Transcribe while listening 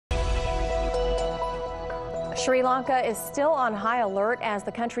Sri Lanka is still on high alert as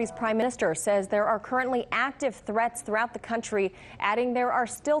the country's prime minister says there are currently active threats throughout the country, adding there are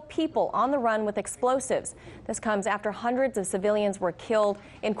still people on the run with explosives. This comes after hundreds of civilians were killed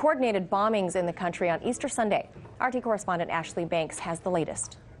in coordinated bombings in the country on Easter Sunday. RT correspondent Ashlee Banks has the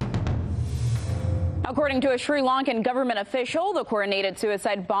latest. According to a Sri Lankan government official, the coordinated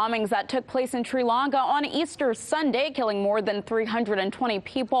suicide bombings that took place in Sri Lanka on Easter Sunday, killing more than 320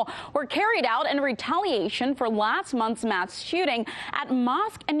 people, were carried out in retaliation for last month's mass shooting at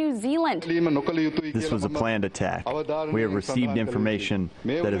mosque in New Zealand. This was a planned attack. We have received information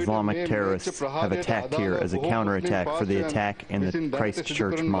that Islamic terrorists have attacked here as a counterattack for the attack in the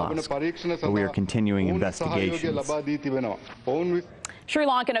Christchurch mosque, but we are continuing investigations. Sri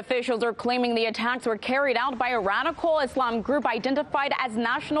Lankan officials are claiming the attacks were carried out by a radical Islam group identified as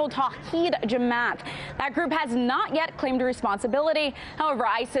National Tawheed Jamaat. That group has not yet claimed responsibility. However,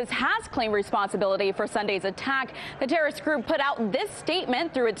 ISIS has claimed responsibility for Sunday's attack. The terrorist group put out this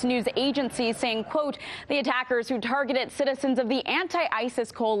statement through its news agency saying, quote, the attackers who targeted citizens of the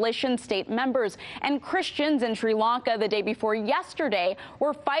anti-ISIS coalition, state members, and Christians in Sri Lanka the day before yesterday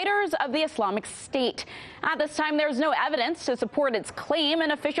were fighters of the Islamic State. At this time, there's no evidence to support its claim,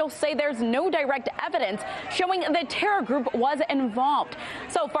 and officials say there's no direct evidence showing the terror group was involved.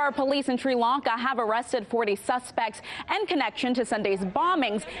 So far, police in Sri Lanka have arrested 40 suspects in connection to Sunday's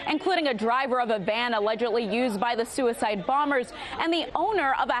bombings, including a driver of a van allegedly used by the suicide bombers and the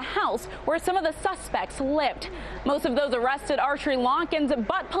owner of a house where some of the suspects lived. Most of those arrested are Sri Lankans,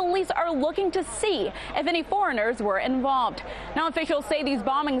 but police are looking to see if any foreigners were involved. Now, officials say these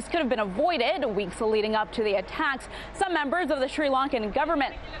bombings could have been avoided weeks leading up to the attacks. Some members of the Sri Lankan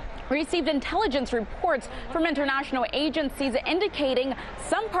government received intelligence reports from international agencies indicating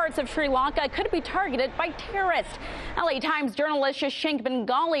some parts of Sri Lanka could be targeted by terrorists. LA Times journalist Shashank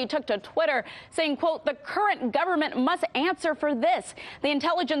Bengali took to Twitter saying, quote, the current government must answer for this. The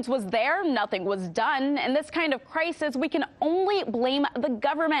intelligence was there. Nothing was done. In this kind of crisis, we can only blame the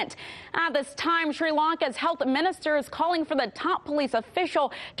government. At this time, Sri Lanka's health minister is calling for the top police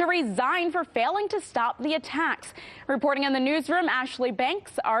official to resign for failing to stop the attacks. Reporting in the newsroom, Ashlee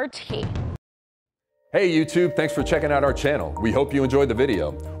Banks, RT. Hey YouTube, thanks for checking out our channel. We hope you enjoyed the video.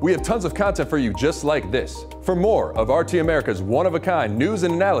 We have tons of content for you just like this. For more of RT America's one-of-a-kind news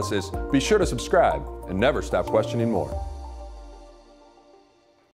and analysis, be sure to subscribe and never stop questioning more.